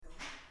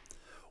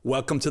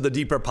Welcome to the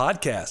Deeper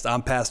Podcast.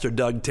 I'm Pastor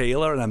Doug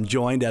Taylor, and I'm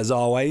joined, as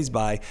always,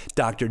 by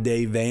Dr.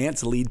 Dave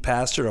Vance, lead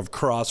pastor of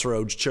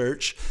Crossroads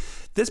Church.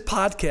 This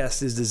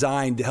podcast is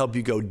designed to help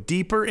you go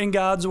deeper in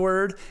God's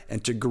Word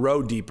and to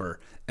grow deeper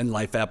in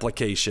life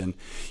application.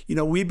 You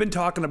know, we've been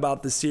talking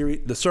about the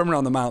Sermon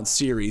on the Mount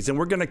series, and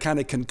we're going to kind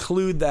of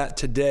conclude that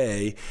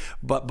today.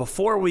 But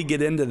before we get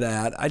into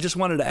that, I just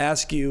wanted to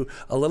ask you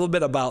a little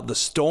bit about the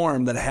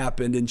storm that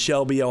happened in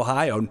Shelby,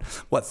 Ohio,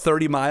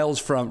 30 miles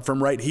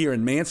from right here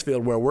in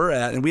Mansfield where we're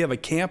at. And we have a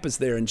campus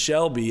there in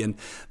Shelby, and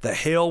the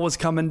hail was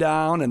coming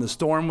down and the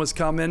storm was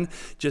coming.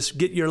 Just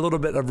get your little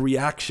bit of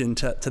reaction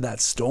to that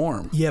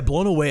storm. Yeah,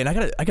 blown away. And I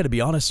got to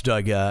be honest,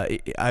 Doug,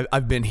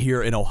 I've been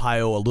here in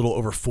Ohio a little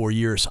over 4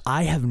 years.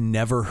 I have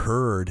never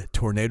heard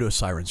tornado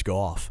sirens go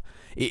off.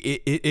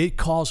 It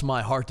caused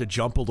my heart to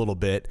jump a little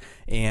bit,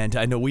 and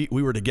I know we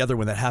were together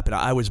when that happened.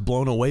 I was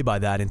blown away by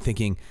that and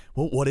thinking,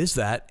 well, what is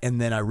that?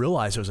 And then I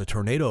realized it was a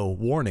tornado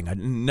warning. I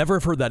never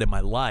have heard that in my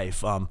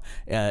life.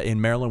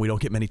 In Maryland, we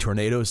don't get many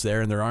tornadoes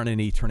there, and there aren't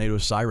any tornado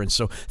sirens.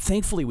 So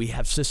thankfully, we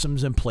have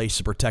systems in place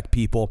to protect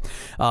people.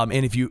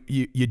 And if you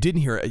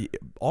didn't hear,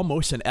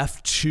 almost an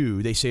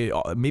F2, they say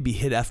maybe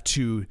hit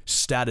F2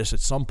 status at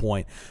some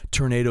point,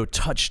 tornado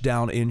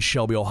touchdown in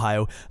Shelby,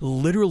 Ohio,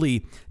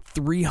 literally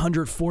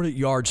 300, 400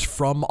 yards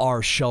from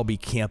our Shelby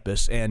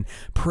campus. And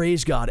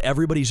praise God,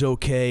 everybody's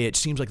okay. It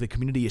seems like the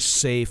community is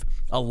safe.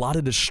 A lot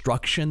of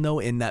destruction, though,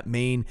 in that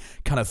main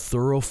kind of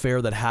thoroughfare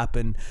that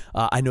happened.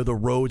 I know the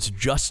roads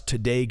just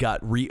today got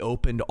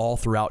reopened all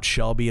throughout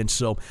Shelby. And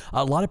so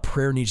a lot of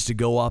prayer needs to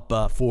go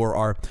up for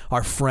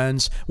our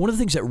friends. One of the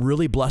things that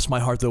really blessed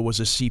my heart, though, was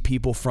to see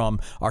people from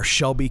our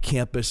Shelby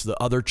campus, the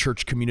other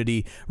church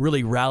community,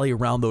 really rally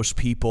around those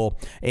people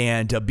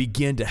and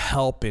begin to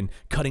help in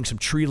cutting some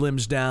tree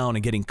limbs down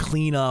and getting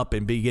clean up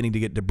and beginning to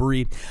get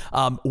debris.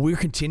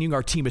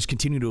 Our team is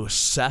continuing to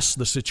assess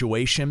the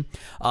situation.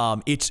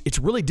 It's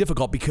really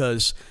difficult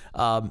because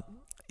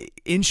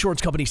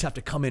insurance companies have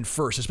to come in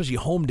first, especially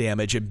home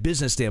damage and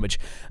business damage.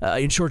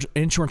 Insurance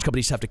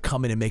companies have to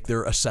come in and make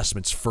their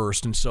assessments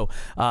first. And so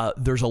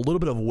there's a little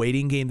bit of a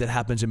waiting game that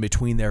happens in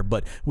between there,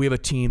 but we have a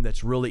team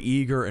that's really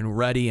eager and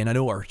ready. And I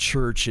know our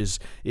church is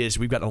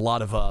we've gotten a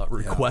lot of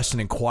requests and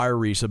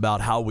inquiries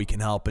about how we can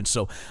help. And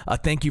so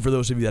thank you for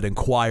those of you that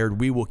inquired.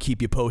 We will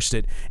keep you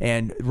posted.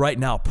 And right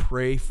now,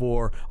 pray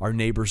for our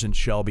neighbors in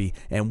Shelby.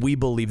 And we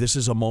believe this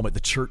is a moment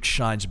the church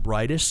shines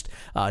brightest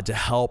to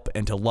help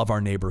and to love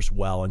our neighbors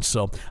well. And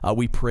so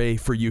we pray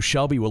for you,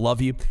 Shelby. We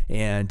love you,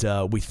 and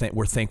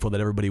we're thankful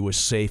that everybody was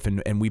safe,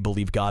 and we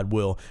believe God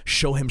will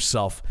show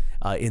himself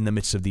in the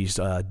midst of these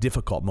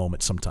difficult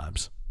moments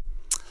sometimes.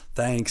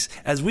 Thanks.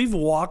 As we've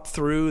walked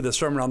through the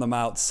Sermon on the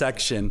Mount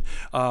section,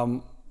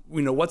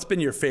 what's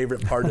been your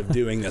favorite part of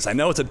doing this? I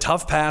know it's a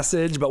tough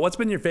passage, but what's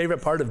been your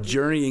favorite part of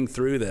journeying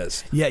through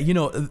this? Yeah,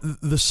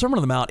 the Sermon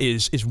on the Mount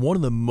is one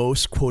of the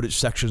most quoted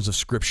sections of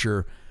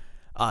Scripture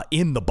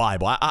in the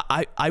Bible.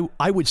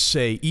 I would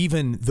say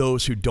even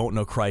those who don't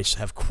know Christ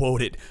have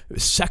quoted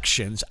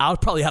sections,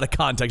 probably out of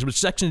context, but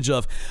sections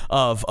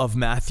of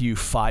Matthew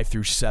 5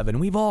 through 7.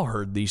 We've all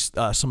heard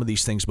some of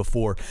these things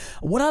before.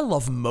 What I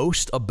love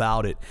most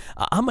about it,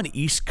 I'm an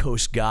East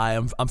Coast guy.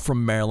 I'm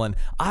from Maryland.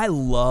 I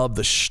love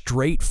the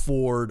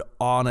straightforward,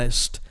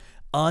 honest,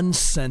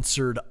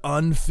 uncensored,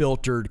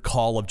 unfiltered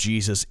call of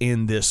Jesus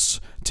in this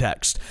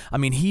text. I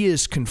mean, he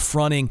is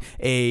confronting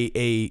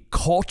a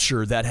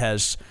culture that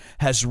has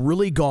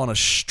really gone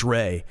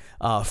astray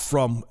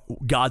from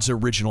God's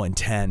original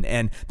intent.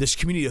 And this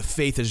community of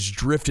faith has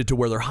drifted to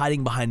where they're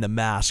hiding behind the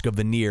mask, a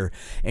veneer.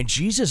 And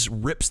Jesus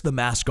rips the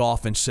mask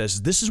off and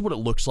says, this is what it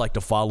looks like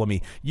to follow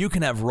me. You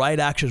can have right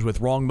actions with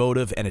wrong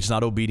motive, and it's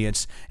not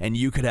obedience. And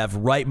you could have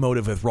right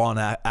motive with wrong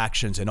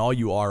actions, and all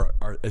you are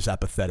is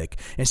apathetic.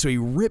 And so he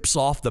rips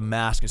off the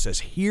mask and says,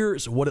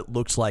 here's what it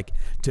looks like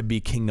to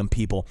be kingdom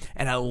people.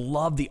 And I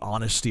love the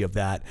honesty of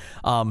that.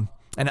 And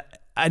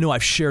I know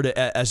I've shared it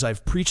as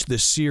I've preached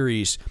this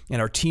series,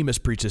 and our team has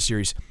preached this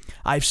series.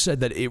 I've said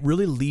that it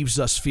really leaves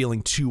us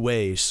feeling two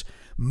ways: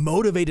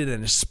 motivated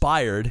and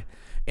inspired,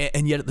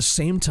 and yet at the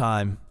same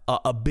time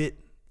a bit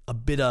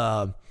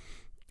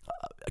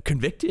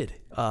convicted,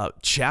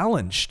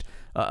 challenged.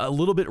 A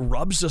little bit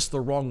rubs us the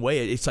wrong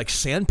way. It's like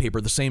sandpaper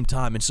at the same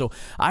time. And so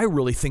I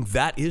really think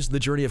that is the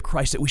journey of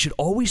Christ, that we should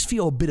always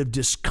feel a bit of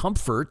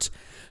discomfort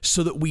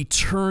so that we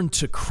turn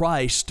to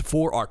Christ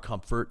for our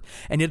comfort.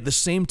 And yet at the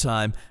same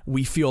time,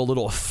 we feel a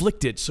little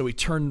afflicted, so we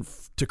turn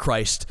to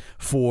Christ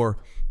for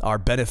our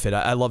benefit.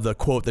 I love the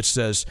quote that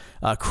says,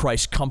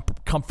 Christ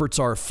comforts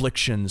our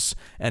afflictions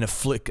and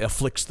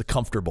afflicts the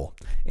comfortable.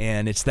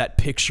 And it's that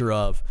picture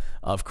of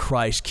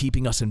Christ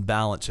keeping us in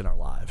balance in our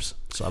lives.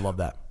 So I love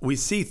that. We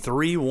see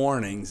 3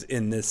 warnings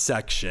in this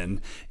section,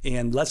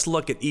 and let's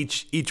look at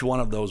each one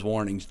of those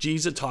warnings.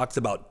 Jesus talks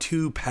about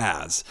 2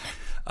 paths.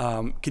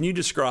 Can you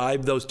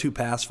describe those 2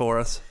 paths for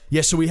us?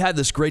 Yeah, so we had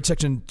this great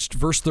section,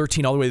 verse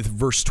 13 all the way to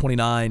verse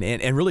 29,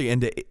 and really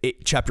into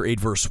chapter 8,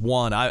 verse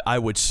 1, I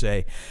would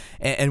say.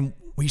 And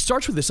he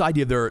starts with this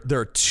idea of there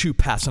are two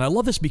paths. And I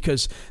love this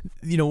because,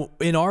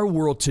 in our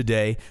world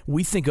today,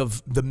 we think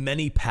of the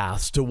many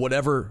paths to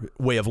whatever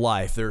way of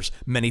life. There's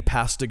many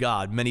paths to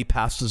God, many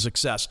paths to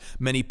success,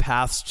 many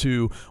paths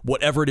to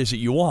whatever it is that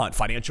you want,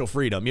 financial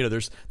freedom.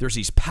 There's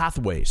these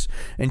pathways.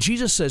 And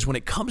Jesus says when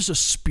it comes to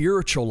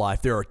spiritual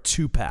life, there are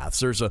two paths.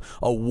 There's a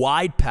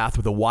wide path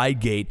with a wide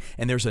gate,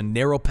 and there's a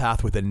narrow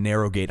path with a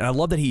narrow gate. And I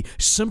love that he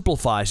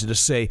simplifies it to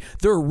say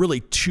there are really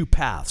two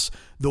paths.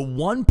 The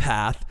one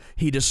path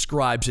he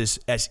describes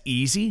as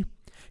easy.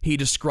 He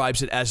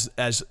describes it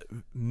as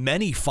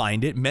many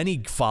find it,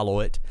 many follow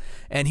it,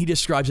 and he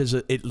describes it as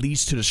it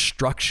leads to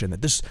destruction.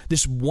 That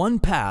this one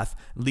path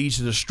leads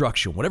to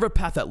destruction, whatever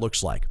path that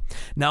looks like.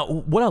 Now,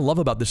 what I love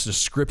about this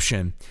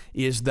description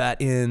is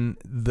that in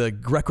the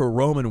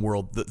Greco-Roman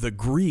world, the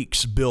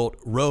Greeks built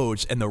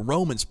roads, and the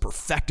Romans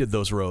perfected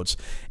those roads,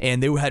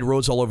 and they had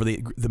roads all over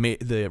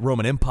the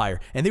Roman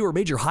Empire, and they were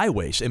major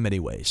highways in many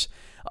ways.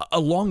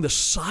 Along the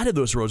side of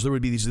those roads, there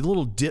would be these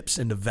little dips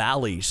into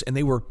valleys, and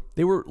they were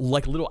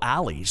like little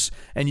alleys,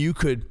 and you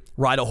could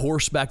ride a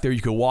horse back there,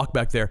 you could walk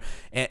back there,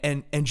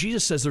 and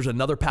Jesus says there's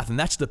another path, and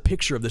that's the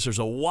picture of this. There's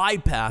a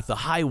wide path, the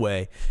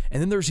highway, and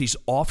then there's these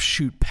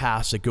offshoot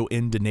paths that go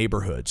into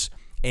neighborhoods,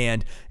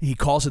 and he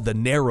calls it the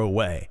narrow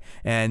way,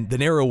 and the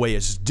narrow way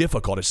is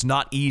difficult. It's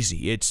not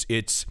easy.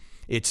 It's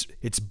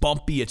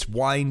bumpy, it's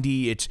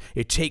windy,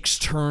 it takes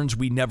turns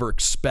we never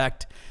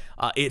expect.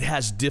 It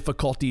has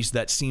difficulties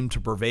that seem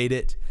to pervade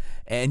it,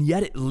 and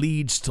yet it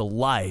leads to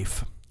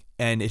life,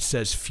 and it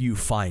says few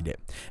find it.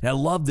 And I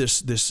love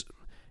this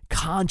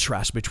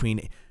contrast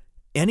between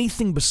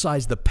anything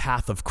besides the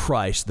path of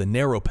Christ, the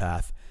narrow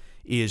path,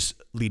 is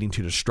leading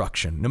to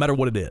destruction, no matter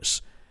what it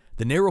is.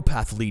 The narrow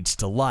path leads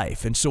to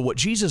life. And so what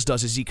Jesus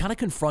does is he kind of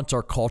confronts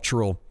our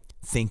cultural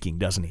thinking,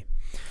 doesn't he?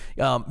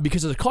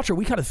 Because as a culture,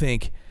 we kind of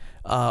think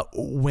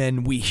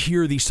when we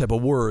hear these type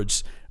of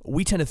words,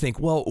 we tend to think,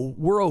 well,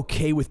 we're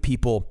okay with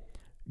people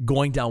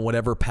going down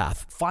whatever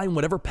path. Find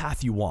whatever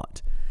path you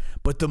want.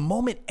 But the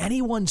moment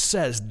anyone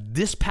says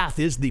this path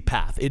is the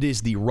path, it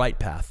is the right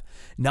path,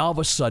 now all of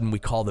a sudden we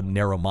call them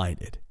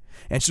narrow-minded.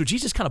 And so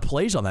Jesus kind of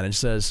plays on that and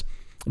says,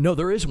 no,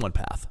 there is one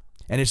path,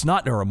 and it's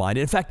not narrow-minded.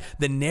 In fact,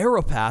 the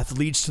narrow path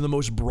leads to the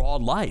most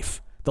broad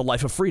life, the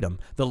life of freedom,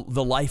 the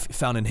life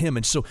found in him.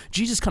 And so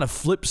Jesus kind of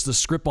flips the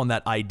script on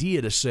that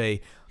idea to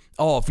say,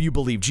 oh, if you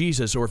believe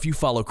Jesus or if you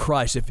follow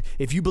Christ,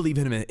 if you believe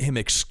in him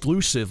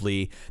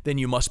exclusively, then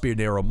you must be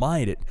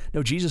narrow-minded.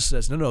 No, Jesus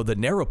says, no, the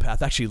narrow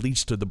path actually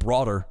leads to the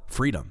broader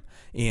freedom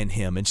in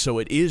him. And so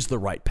it is the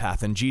right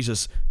path. And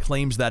Jesus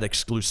claims that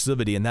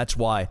exclusivity, and that's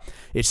why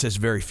it says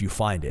very few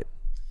find it.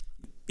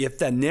 If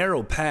the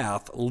narrow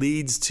path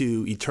leads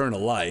to eternal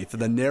life,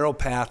 the narrow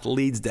path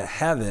leads to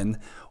heaven,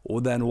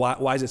 well, then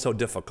why is it so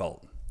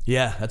difficult?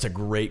 Yeah, that's a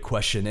great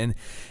question. And,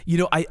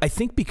 I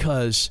think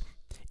because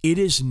it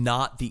is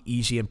not the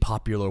easy and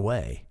popular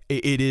way.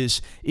 It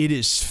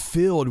is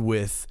filled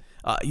with,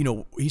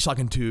 he's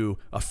talking to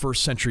a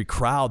first century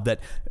crowd that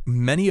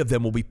many of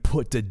them will be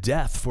put to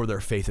death for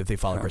their faith if they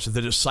follow Christ.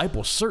 The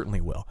disciples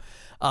certainly will.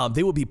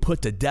 They will be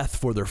put to death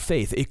for their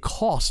faith. It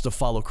costs to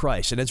follow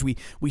Christ. And as we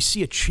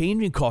see a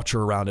changing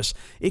culture around us,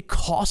 it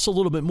costs a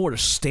little bit more to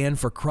stand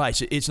for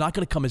Christ. It's not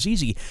going to come as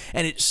easy,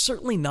 and it's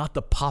certainly not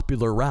the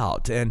popular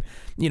route. And,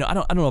 I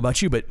don't know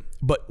about you, but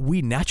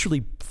we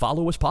naturally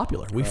follow what's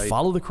popular. We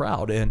follow the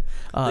crowd. And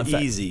what's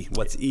easy.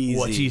 What's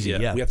easy,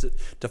 yeah. We have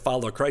to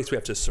follow Christ, we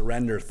have to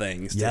surrender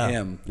things to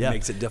him. It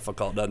makes it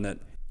difficult, doesn't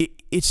it?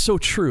 It's so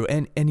true.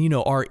 And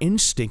our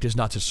instinct is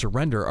not to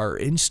surrender. Our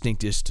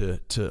instinct is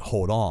to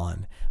hold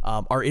on.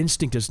 Our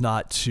instinct is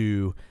not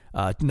to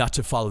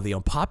follow the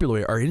unpopular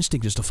way. Our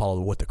instinct is to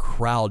follow what the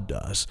crowd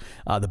does.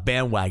 The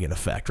bandwagon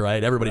effect,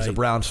 right? Everybody's a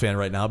Browns fan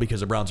right now because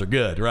the Browns are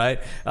good, right?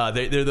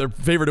 They're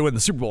favored to win the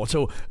Super Bowl.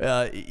 So,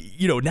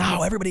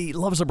 now everybody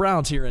loves the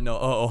Browns here in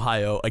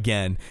Ohio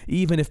again.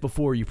 Even if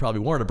before you probably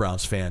weren't a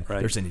Browns fan,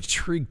 there's an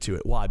intrigue to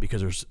it. Why?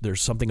 Because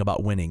there's something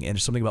about winning, and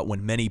there's something about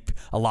when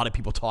a lot of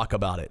people talk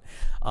about it.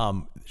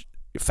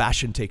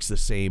 Fashion takes the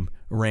same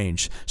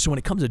range. So when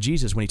it comes to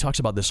Jesus, when he talks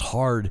about this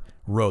hard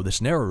road, this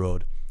narrow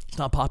road, it's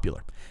not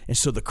popular. And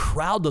so the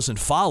crowd doesn't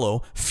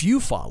follow, few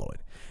follow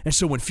it. And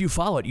so when few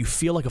follow it, you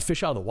feel like a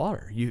fish out of the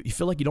water. You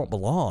feel like you don't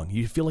belong.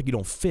 You feel like you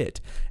don't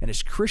fit. And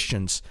as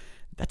Christians,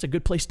 that's a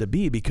good place to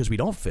be because we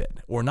don't fit.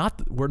 We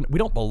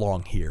don't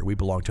belong here. We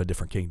belong to a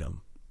different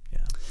kingdom.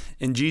 Yeah.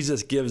 And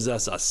Jesus gives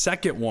us a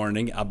second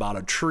warning about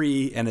a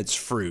tree and its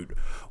fruit.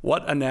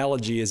 What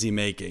analogy is he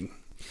making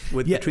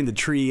between the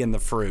tree and the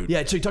fruit?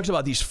 Yeah, so he talks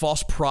about these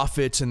false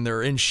prophets and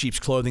they're in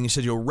sheep's clothing. He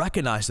says you'll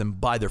recognize them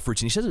by their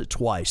fruits. And he says it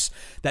twice,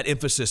 that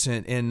emphasis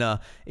in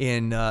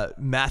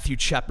Matthew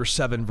chapter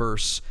 7,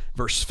 verse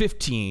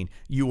 15,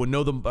 you will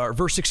know them, or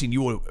verse 16,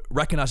 you will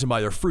recognize them by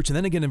their fruits. And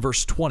then again in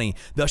verse 20,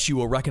 thus you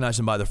will recognize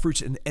them by their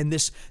fruits. And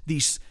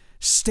these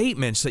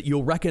statements that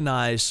you'll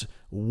recognize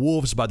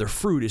wolves by their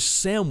fruit is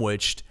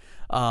sandwiched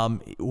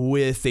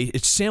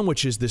it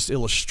sandwiches this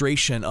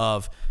illustration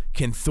of,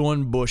 can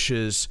thorn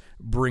bushes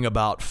bring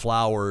about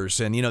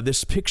flowers? And,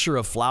 this picture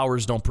of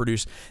flowers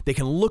they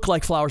can look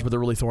like flowers, but they're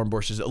really thorn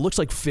bushes. It looks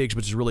like figs,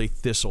 but it's really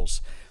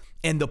thistles.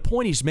 And the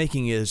point he's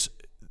making is,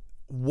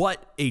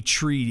 what a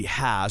tree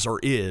has or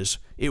is,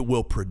 it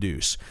will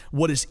produce.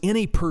 What is in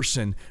a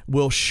person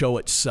will show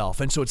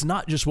itself. And so it's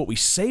not just what we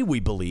say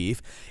we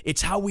believe,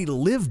 it's how we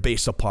live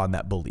based upon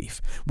that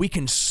belief. We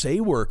can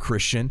say we're a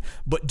Christian,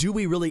 but do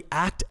we really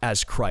act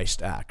as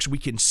Christ acts? We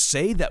can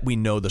say that we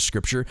know the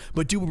Scripture,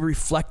 but do we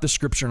reflect the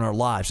Scripture in our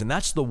lives? And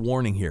that's the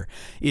warning here,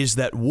 is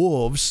that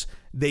wolves,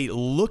 they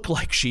look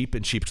like sheep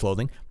in sheep's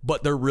clothing,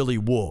 but they're really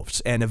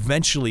wolves. And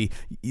eventually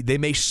they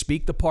may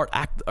speak the part,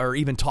 act, or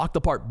even talk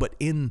the part, but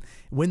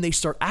when they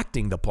start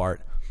acting the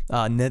part,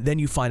 then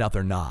you find out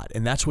they're not.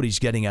 And that's what he's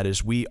getting at,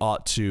 is we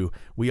ought to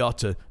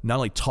not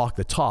only talk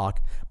the talk,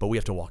 but we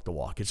have to walk the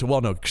walk. It's a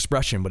well-known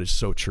expression, but it's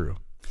so true.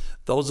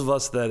 Those of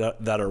us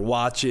that are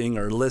watching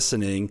or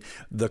listening,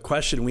 the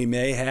question we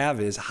may have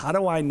is, how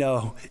do I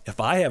know if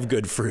I have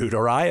good fruit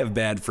or I have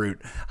bad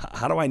fruit?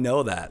 How do I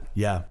know that?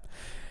 Yeah.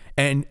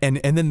 And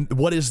then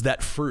what is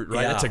that fruit,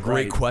 right? That's a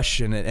great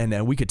question.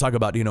 And we could talk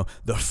about,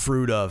 the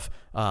fruit of,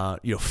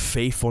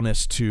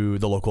 faithfulness to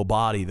the local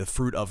body, the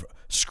fruit of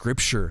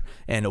Scripture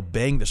and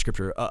obeying the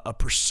Scripture, a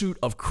pursuit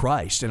of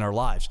Christ in our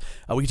lives.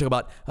 We can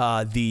talk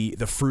about the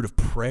fruit of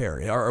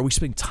prayer. Are we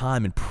spending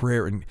time in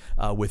prayer and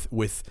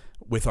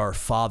with our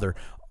Father?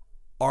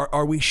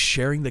 Are we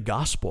sharing the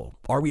gospel?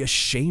 Are we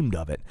ashamed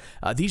of it?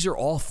 These are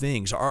all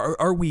things.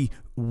 Are we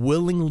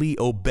willingly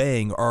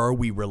obeying, or are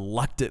we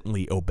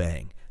reluctantly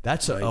obeying?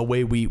 That's a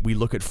way we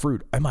look at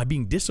fruit. Am I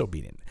being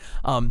disobedient?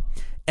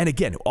 And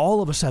again,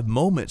 all of us have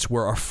moments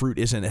where our fruit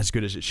isn't as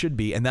good as it should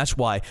be, and that's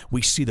why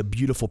we see the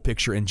beautiful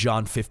picture in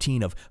John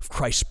 15 of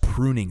Christ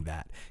pruning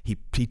that.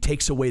 He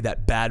takes away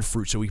that bad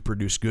fruit so we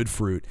produce good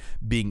fruit,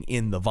 being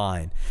in the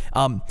vine.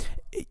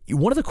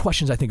 One of the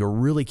questions I think are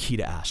really key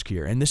to ask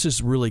here, and this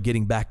is really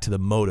getting back to the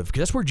motive, because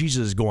that's where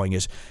Jesus is going,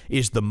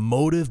 is the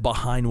motive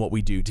behind what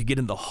we do, to get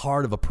in the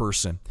heart of a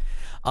person,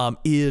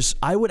 is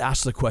I would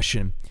ask the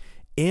question,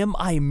 am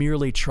I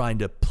merely trying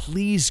to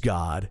please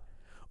God,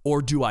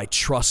 or do I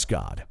trust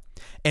God?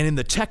 And in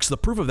the text, the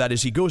proof of that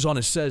is he goes on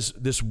and says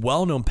this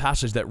well-known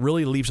passage that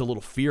really leaves a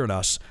little fear in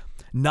us.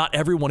 Not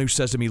everyone who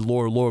says to me,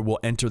 Lord, Lord, will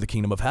enter the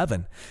kingdom of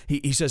heaven.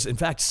 He says, in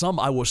fact, some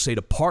I will say,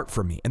 depart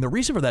from me. And the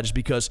reason for that is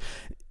because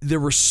the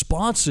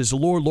response is,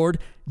 Lord, Lord,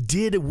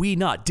 did we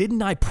not?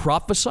 Didn't I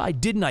prophesy?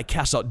 Didn't I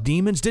cast out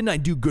demons? Didn't I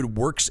do good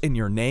works in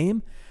your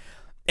name?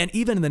 And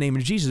even in the name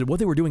of Jesus, what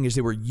they were doing is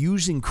they were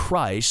using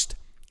Christ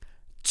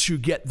to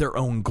get their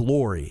own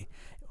glory.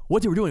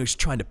 What they were doing was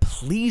trying to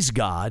please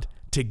God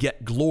to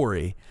get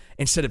glory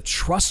instead of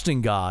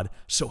trusting God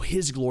so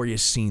his glory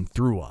is seen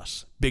through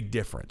us. Big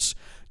difference.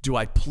 Do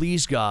I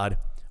please God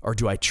or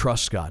do I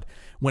trust God?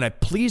 When I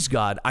please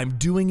God, I'm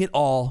doing it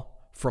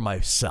all for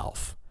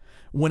myself.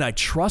 When I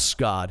trust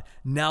God,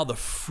 now the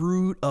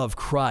fruit of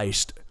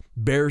Christ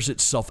bears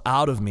itself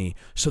out of me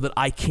so that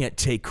I can't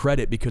take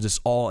credit because it's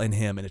all in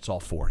him and it's all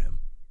for him.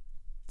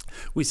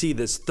 We see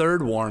this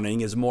third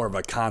warning is more of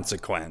a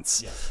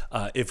consequence. Yes.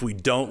 If we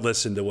don't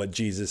listen to what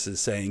Jesus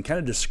is saying. Kind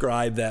of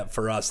describe that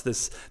for us,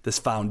 this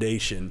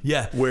foundation,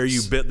 where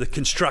you built the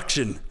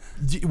construction.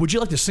 Would you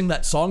like to sing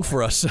that song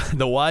for us?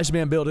 The wise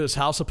man built his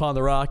house upon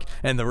the rock,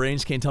 and the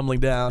rains came tumbling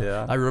down.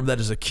 Yeah. I remember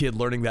that as a kid,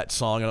 learning that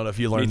song. I don't know if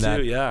you learned that.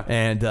 Me too, yeah.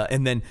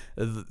 And then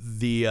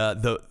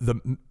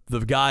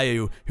the guy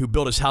who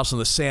built his house on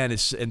the sand,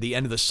 is in the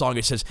end of the song,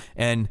 it says,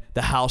 and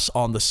the house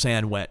on the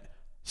sand went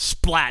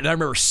splat. And I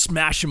remember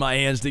smashing my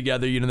hands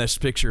together, this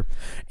picture.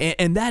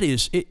 And that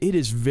is, it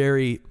is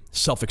very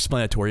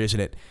self-explanatory, isn't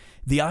it?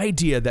 The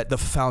idea that the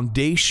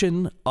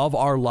foundation of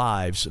our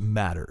lives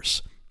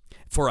matters.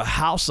 For a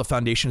house, the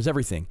foundation is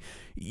everything.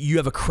 You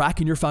have a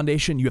crack in your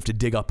foundation, you have to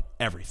dig up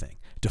everything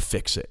to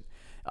fix it.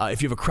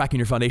 If you have a crack in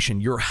your foundation,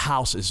 your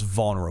house is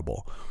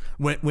vulnerable.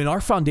 When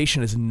our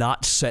foundation is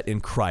not set in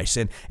Christ,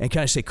 and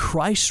can I say,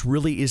 Christ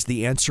really is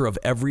the answer of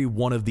every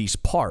one of these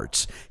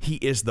parts. He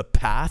is the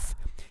path.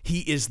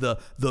 He is the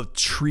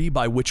tree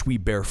by which we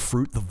bear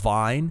fruit, the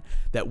vine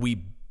that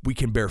we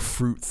can bear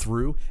fruit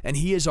through, and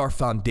he is our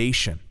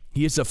foundation.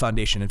 He is the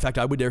foundation. In fact,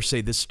 I would dare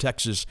say this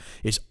text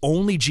is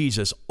only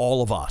Jesus,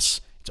 all of us.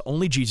 It's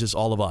only Jesus,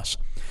 all of us.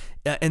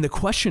 And the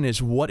question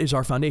is, what is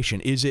our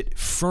foundation? Is it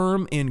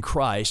firm in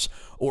Christ,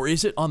 or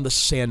is it on the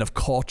sand of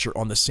culture,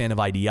 on the sand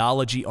of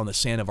ideology, on the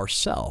sand of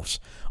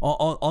ourselves,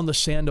 on the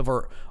sand of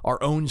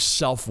our own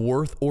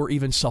self-worth or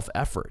even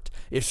self-effort?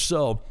 If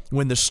so,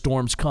 when the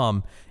storms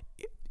come,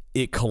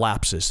 it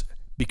collapses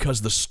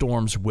because the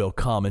storms will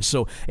come. And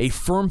so a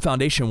firm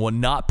foundation will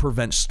not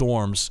prevent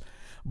storms,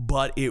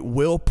 but it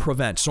will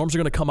prevent. Storms are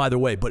going to come either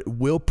way, but it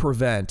will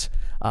prevent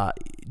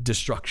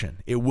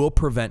destruction. It will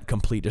prevent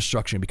complete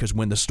destruction because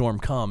when the storm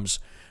comes,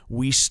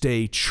 we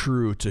stay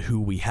true to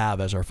who we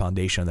have as our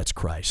foundation, that's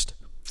Christ.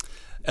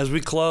 As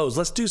we close,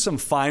 let's do some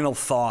final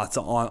thoughts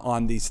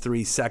on these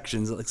three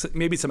sections,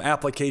 maybe some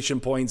application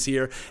points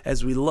here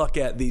as we look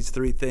at these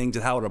three things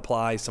and how it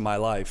applies to my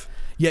life.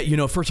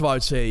 Yeah, first of all, I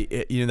would say,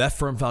 that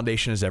firm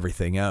foundation is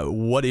everything.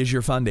 What is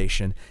your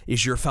foundation?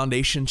 Is your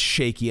foundation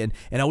shaky? And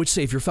I would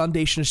say if your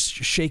foundation is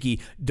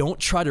shaky, don't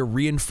try to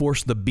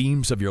reinforce the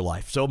beams of your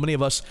life. So many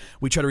of us,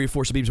 we try to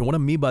reinforce the beams. And what I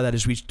mean by that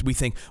is we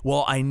think,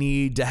 well, I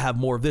need to have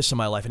more of this in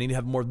my life. I need to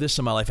have more of this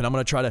in my life. And I'm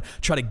going to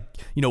try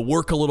to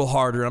work a little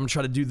harder. I'm going to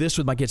try to do this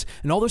with my kids.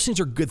 And all those things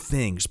are good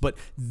things, but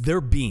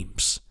they're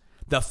beams.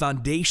 The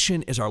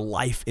foundation is our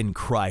life in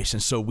Christ.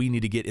 And so we need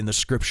to get in the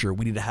scripture.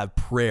 We need to have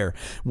prayer.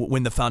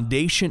 When the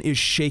foundation is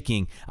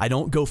shaking, I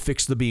don't go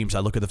fix the beams. I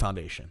look at the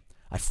foundation.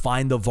 I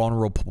find the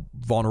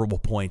vulnerable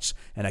points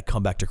and I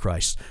come back to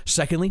Christ.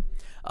 Secondly,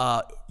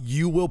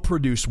 you will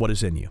produce what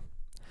is in you.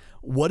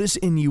 What is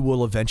in you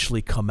will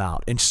eventually come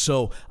out. And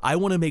so I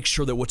want to make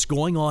sure that what's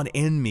going on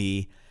in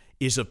me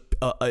is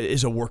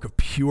a work of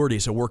purity,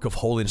 is a work of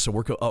holiness, a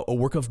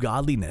work of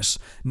godliness,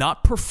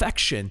 not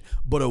perfection,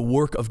 but a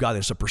work of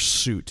godliness, a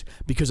pursuit.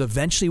 Because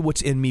eventually,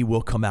 what's in me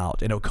will come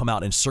out, and it will come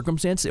out in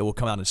circumstance, it will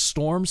come out in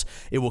storms,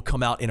 it will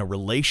come out in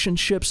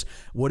relationships.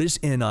 What is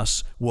in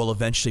us will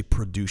eventually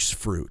produce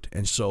fruit,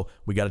 and so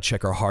we got to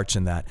check our hearts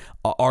in that.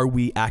 Are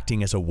we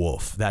acting as a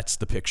wolf? That's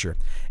the picture.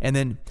 And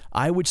then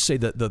I would say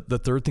that the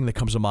third thing that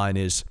comes to mind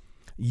is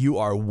you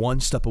are one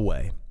step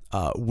away.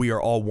 We are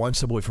all one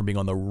step away from being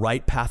on the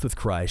right path with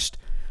Christ,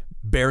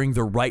 bearing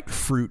the right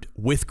fruit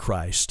with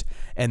Christ,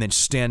 and then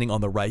standing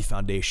on the right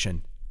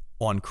foundation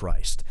on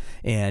Christ.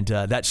 And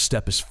that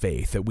step is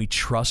faith, that we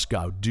trust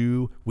God.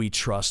 Do we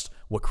trust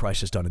what Christ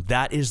has done? And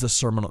that is the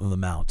Sermon on the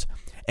Mount.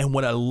 And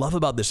what I love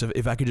about this,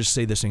 if I could just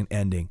say this in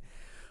ending,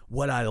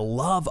 what I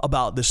love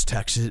about this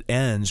text is it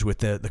ends with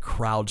the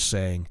crowd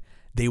saying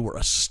they were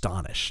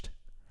astonished.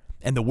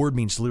 And the word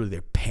means literally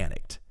they're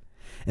panicked.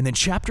 And then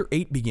chapter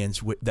 8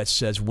 begins that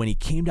says, when he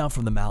came down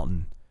from the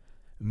mountain,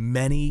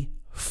 many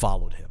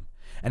followed him.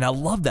 And I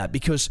love that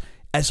because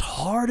as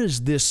hard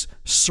as this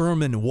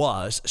sermon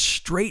was,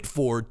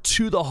 straightforward,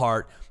 to the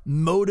heart,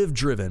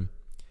 motive-driven,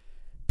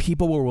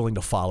 people were willing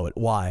to follow it.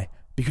 Why?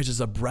 Because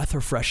it's a breath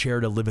of fresh air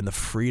to live in the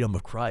freedom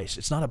of Christ.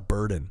 It's not a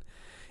burden.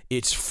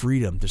 It's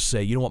freedom to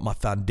say, you know what, my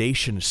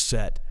foundation is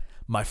set.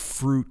 My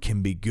fruit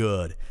can be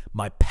good.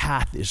 My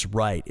path is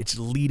right. It's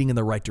leading in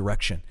the right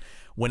direction.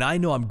 When I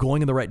know I'm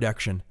going in the right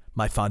direction,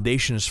 my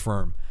foundation is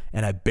firm,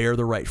 and I bear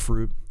the right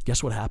fruit,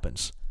 guess what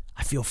happens?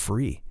 I feel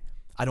free.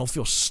 I don't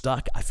feel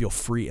stuck. I feel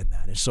free in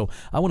that. And so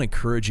I want to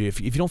encourage you,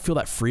 if you don't feel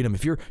that freedom,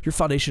 if your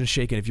foundation is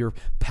shaken, if your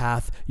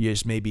path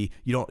is maybe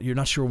you're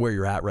not sure where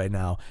you're at right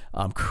now,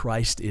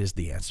 Christ is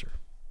the answer.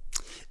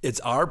 It's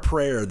our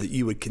prayer that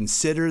you would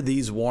consider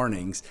these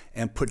warnings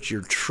and put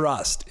your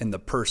trust in the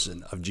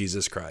person of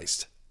Jesus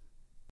Christ.